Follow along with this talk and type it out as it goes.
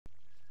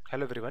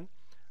Hello everyone.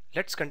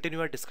 Let's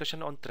continue our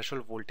discussion on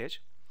threshold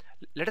voltage.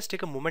 Let us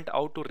take a moment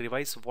out to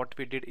revise what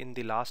we did in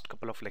the last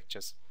couple of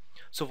lectures.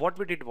 So what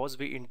we did was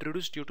we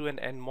introduced you to an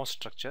NMOS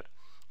structure.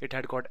 It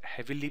had got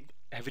heavily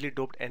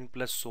doped N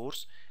plus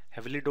source,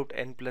 heavily doped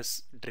N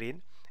plus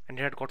drain, and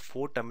it had got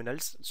 4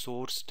 terminals: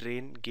 source,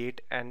 drain,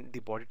 gate, and the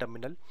body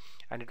terminal,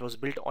 and it was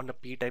built on a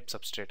P-type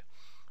substrate.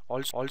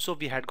 Also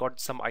we had got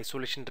some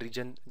isolation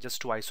region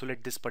just to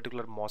isolate this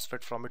particular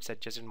MOSFET from its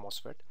adjacent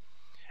MOSFET,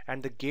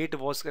 and the gate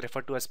was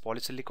referred to as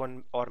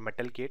polysilicon or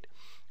metal gate,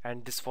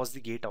 and this was the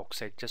gate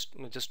oxide.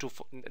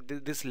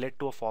 This led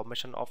to a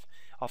formation of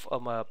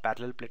a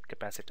parallel plate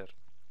capacitor.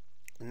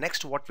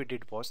 Next, what we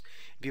did was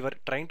we were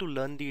trying to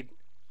learn the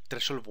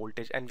threshold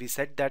voltage, and we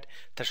said that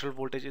threshold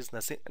voltage is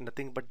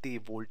nothing but the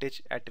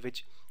voltage at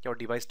which your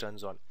device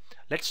turns on.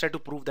 Let's try to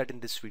prove that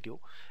in this video.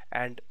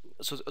 And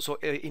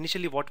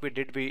initially what we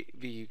did,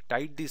 we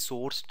tied the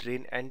source,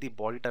 drain, and the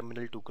body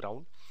terminal to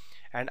ground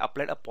and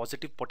applied a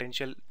positive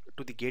potential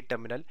to the gate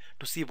terminal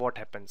to see what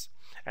happens.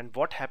 And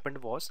what happened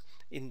was,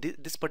 in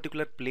this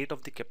particular plate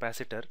of the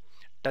capacitor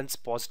turns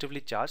positively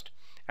charged,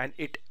 and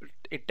it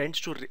tends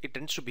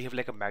to behave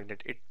like a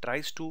magnet. It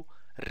tries to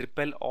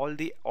repel all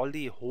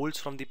the holes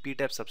from the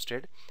p-type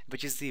substrate,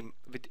 which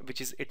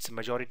is its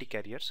majority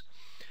carriers.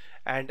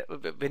 And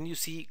when you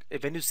see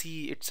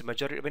its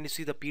majority, when you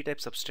see the p-type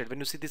substrate, when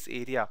you see this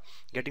area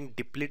getting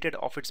depleted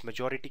of its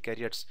majority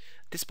carriers,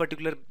 this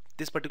particular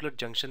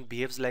junction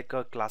behaves like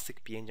a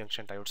classic p-n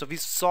junction diode. So we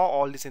saw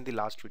all this in the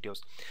last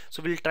videos.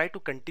 So we'll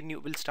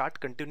start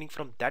continuing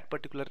from that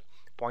particular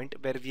point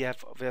where we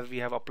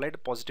have applied a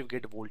positive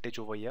gate voltage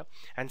over here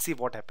and see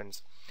what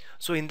happens.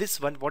 So in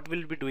this one, what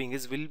we'll be doing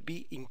is we'll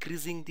be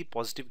increasing the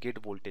positive gate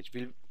voltage.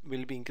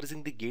 We'll be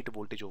increasing the gate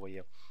voltage over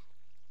here.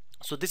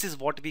 So this is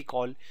what we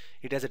call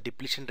it as a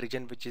depletion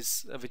region, which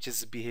is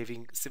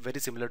behaving very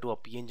similar to a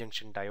p-n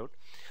junction diode.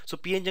 So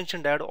p-n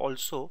junction diode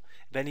also,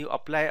 when you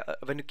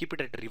keep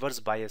it at reverse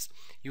bias,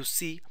 you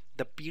see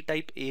the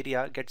p-type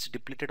area gets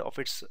depleted of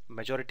its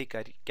majority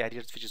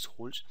carriers, which is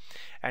holes,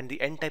 and the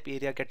n-type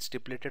area gets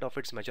depleted of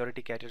its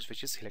majority carriers,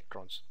 which is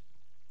electrons.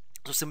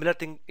 So similar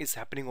thing is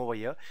happening over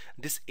here.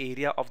 This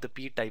area of the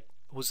p-type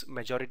whose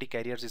majority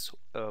carriers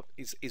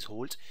is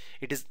holes,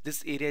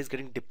 this area is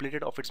getting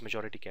depleted of its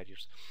majority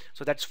carriers.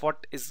 So that's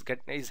what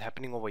is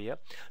happening over here.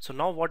 So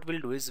now what we'll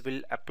do is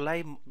we'll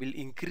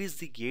increase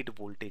the gate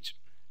voltage.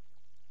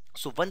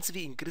 So once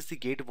we increase the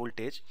gate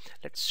voltage,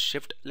 let's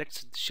shift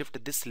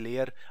this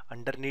layer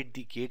underneath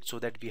the gate so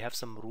that we have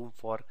some room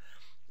for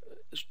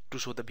to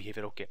show the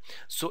behavior. Okay,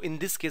 so in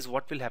this case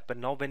what will happen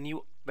now, when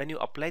you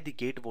apply the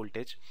gate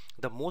voltage,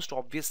 the most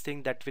obvious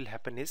thing that will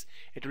happen is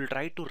it will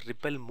try to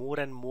repel more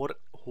and more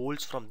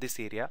holes from this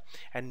area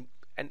and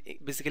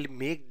basically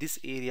make this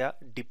area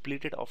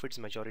depleted of its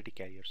majority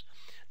carriers.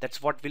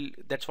 That's what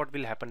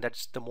will happen.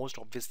 That's the most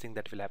obvious thing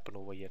that will happen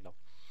over here now.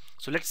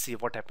 So let's see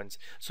what happens.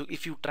 So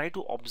if you try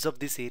to observe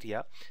this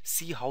area,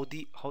 see how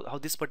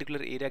this particular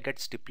area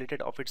gets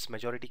depleted of its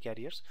majority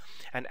carriers,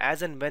 and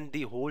as and when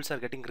the holes are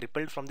getting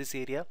repelled from this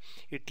area,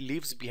 it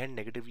leaves behind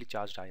negatively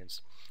charged ions.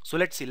 So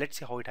let's see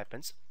how it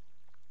happens.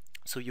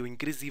 So you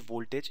increase the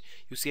voltage,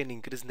 you see an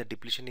increase in the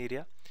depletion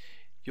area.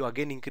 You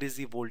again increase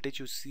the voltage,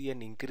 you see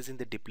an increase in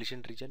the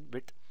depletion region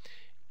width.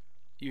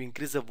 You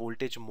increase the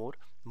voltage more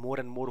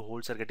and more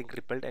holes are getting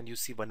repelled, and you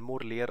see one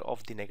more layer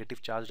of the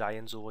negative charged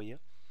ions over here.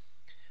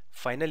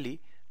 Finally,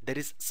 there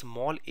is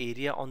small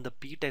area on the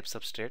p-type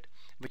substrate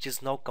which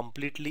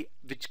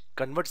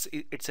converts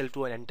itself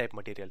to an n-type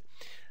material.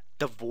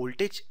 The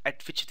voltage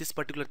at which this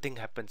particular thing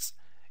happens,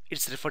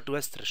 it's referred to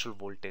as threshold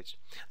voltage.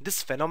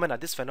 This phenomena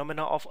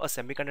of a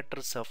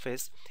semiconductor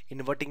surface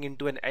inverting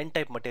into an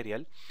n-type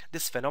material,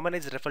 this phenomena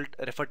is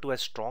referred to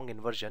as strong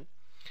inversion,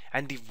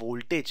 and the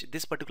voltage,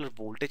 this particular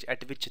voltage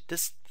at which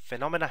this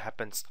phenomena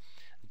happens,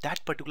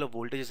 that particular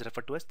voltage is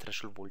referred to as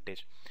threshold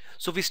voltage.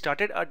 So we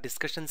started our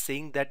discussion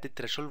saying that the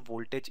threshold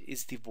voltage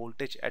is the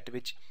voltage at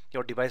which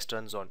your device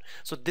turns on.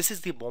 So this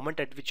is the moment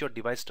at which your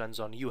device turns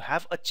on. You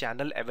have a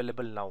channel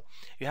available now.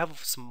 You have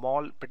a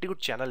small, pretty good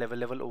channel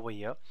available over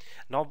here.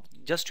 Now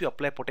just you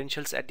apply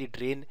potentials at the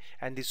drain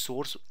and the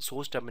source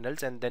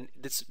terminals, and then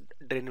this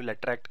drain will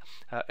attract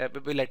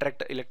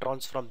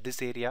electrons from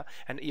this area,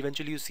 and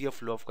eventually you see a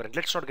flow of current.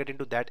 Let's not get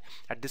into that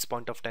at this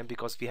point of time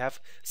because we have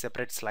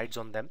separate slides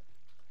on them,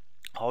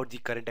 how the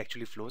current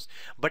actually flows.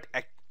 But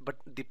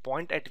the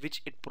point at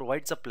which it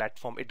provides a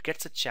platform, it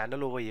gets a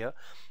channel over here,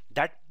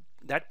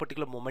 that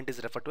particular moment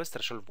is referred to as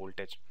threshold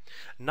voltage.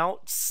 Now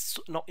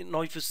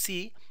if you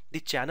see,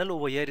 the channel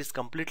over here is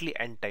completely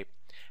n-type,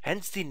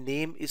 hence the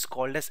name is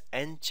called as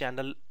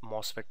n-channel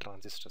MOSFET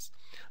transistors.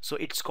 So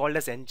it's called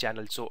as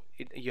n-channel. So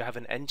you have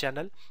an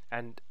n-channel,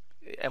 and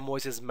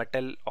MOS is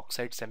metal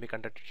oxide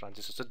semiconductor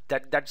transistor. So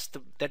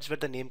that's where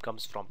the name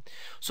comes from.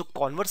 So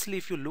conversely,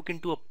 if you look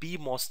into a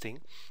PMOS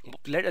thing,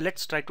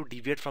 let's try to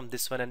deviate from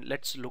this one and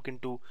let's look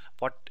into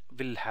what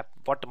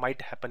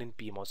might happen in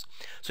PMOS.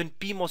 So in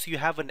PMOS you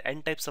have an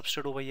n-type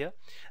substrate over here.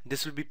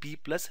 This will be P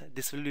plus,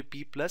 this will be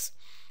P plus,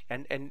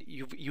 and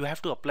you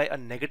have to apply a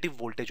negative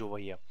voltage over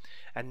here,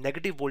 and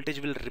negative voltage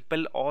will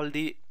repel all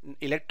the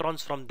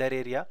electrons from their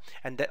area,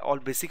 and that all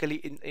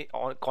basically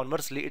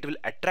conversely it will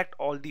attract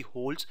all the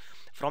holes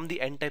from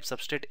the n-type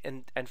substrate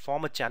and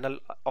form a channel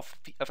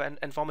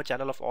and form a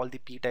channel of all the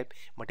p-type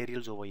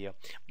materials over here,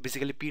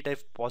 basically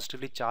p-type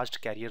positively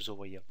charged carriers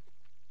over here.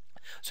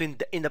 So in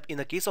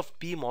the case of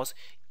PMOS,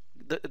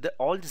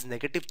 all these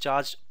negative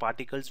charged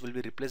particles will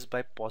be replaced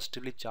by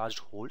positively charged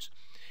holes,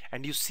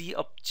 and you see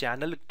a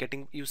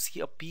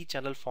p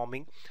channel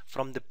forming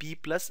from the p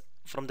plus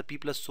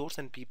source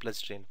and p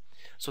plus drain.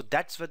 So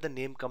that's where the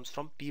name comes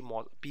from,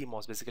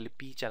 PMOS, basically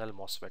p channel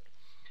MOSFET.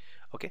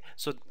 Okay,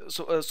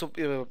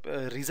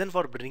 reason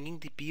for bringing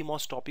the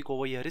PMOS topic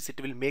over here is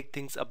it will make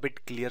things a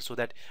bit clear, so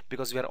that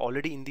because we are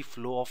already in the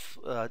flow of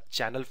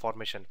channel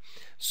formation,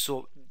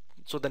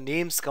 so the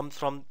names come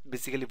from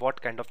basically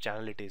what kind of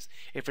channel it is.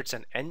 If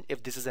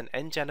this is an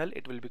N channel,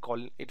 it will be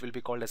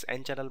called as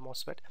N channel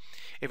MOSFET.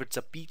 If it's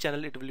a P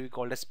channel, it will be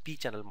called as P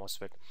channel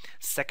MOSFET.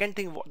 Second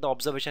thing, the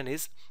observation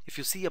is, if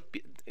you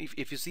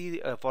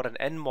see for an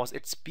N MOS,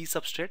 it's P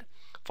substrate.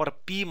 For a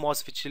P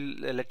MOS, which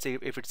will let's say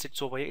if it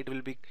sits over here,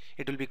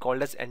 it will be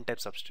called as N type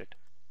substrate.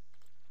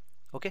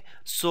 Okay,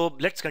 so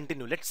let's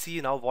continue. Let's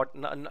see now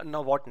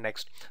what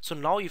next. So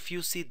now if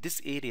you see,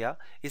 this area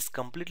is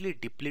completely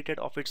depleted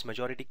of its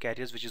majority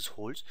carriers, which is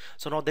holes.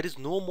 So now there is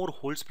no more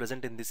holes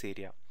present in this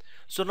area.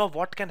 So now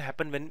what can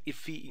happen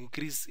if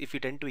we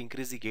tend to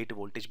increase the gate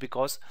voltage,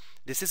 because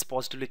this is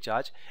positively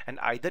charged, and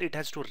either it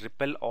has to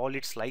repel all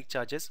its like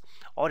charges,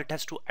 or it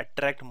has to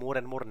attract more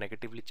and more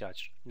negatively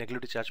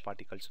charged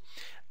particles.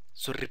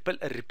 So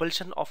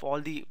repulsion of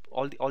all the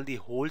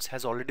holes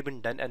has already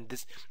been done, and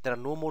there are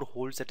no more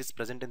holes that is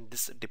present in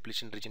this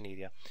depletion region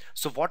area.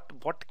 So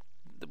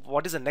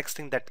what is the next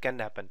thing that can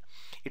happen?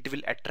 It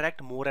will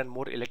attract more and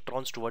more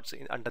electrons towards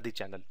under the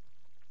channel.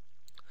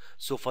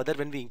 So further,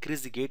 when we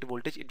increase the gate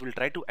voltage, it will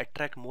try to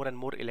attract more and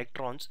more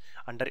electrons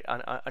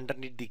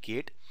underneath the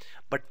gate.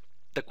 But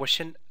the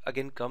question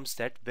again comes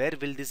that where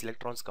will these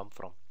electrons come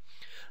from?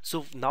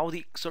 So now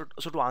so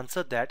to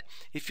answer that,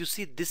 if you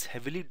see this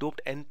heavily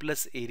doped N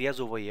plus areas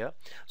over here,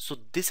 so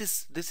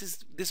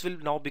this will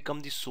now become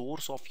the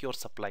source of your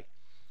supply.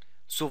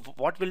 So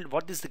what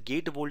is the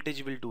gate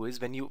voltage will do is,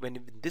 when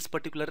this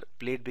particular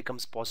plate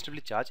becomes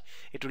positively charged,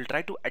 it will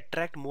try to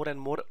attract more and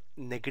more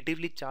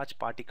negatively charged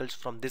particles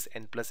from this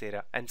N plus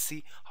area, and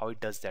see how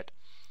it does that.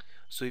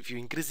 So if you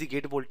increase the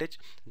gate voltage,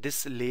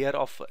 this layer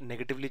of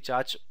negatively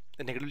charged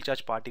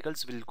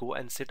particles will go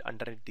and sit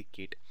underneath the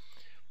gate.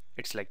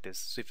 It's like this.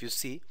 So if you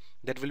see,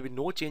 there will be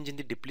no change in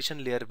the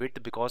depletion layer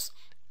width, because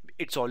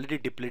it's already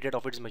depleted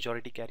of its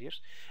majority carriers,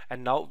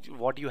 and now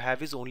what you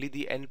have is only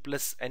the N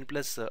plus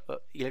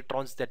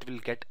electrons that will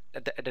get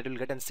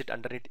and sit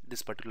underneath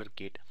this particular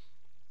gate.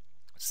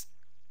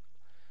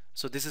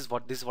 So this is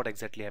what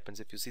exactly happens.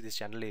 If you see this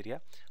channel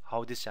area,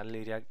 how this channel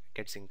area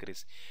gets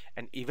increased,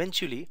 and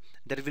eventually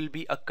there will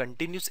be a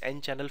continuous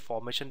N channel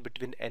formation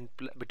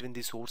between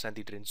the source and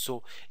the drain.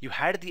 So you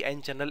had the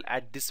N channel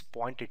at this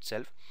point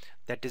itself.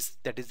 That is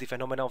the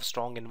phenomena of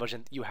strong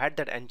inversion. You had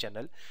that N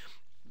channel.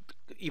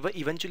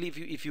 Eventually,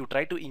 if you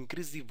try to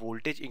increase the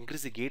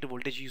gate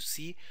voltage, you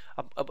see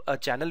a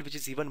channel which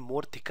is even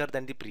more thicker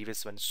than the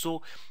previous one.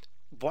 So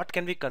what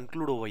can we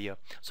conclude over here?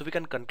 So we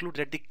can conclude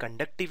that the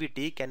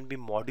conductivity can be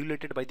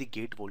modulated by the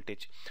gate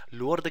voltage.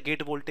 Lower the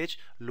gate voltage,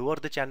 lower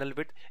the channel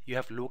width, you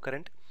have low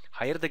current.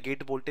 Higher the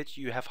gate voltage,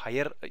 you have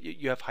higher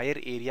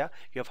area,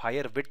 you have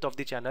higher width of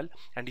the channel,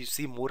 and you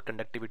see more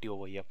conductivity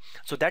over here.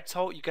 So that's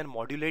how you can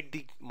modulate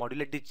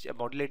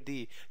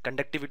the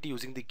conductivity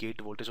using the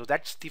gate voltage. So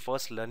that's the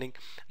first learning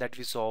that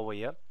we saw over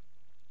here.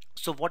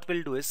 So what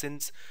we'll do is,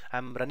 since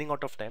I'm running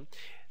out of time,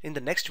 in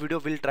the next video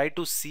we'll try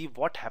to see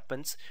what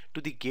happens to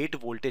the gate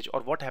voltage,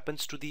 or what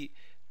happens to the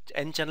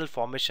N channel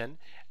formation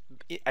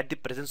at the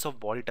presence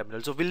of body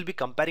terminal. So we'll be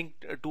comparing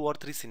 2 or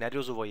 3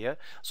 scenarios over here.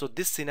 So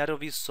this scenario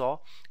we saw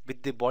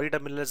with the body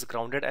terminal is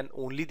grounded and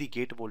only the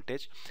gate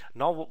voltage.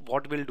 Now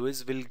what we'll do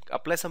is we'll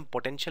apply some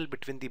potential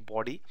between the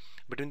body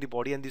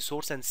and the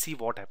source, and see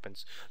what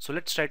happens. So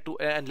let's try to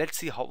let's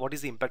see what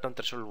is the impact on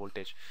threshold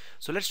voltage.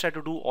 So let's try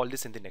to do all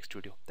this in the next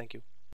video. Thank you.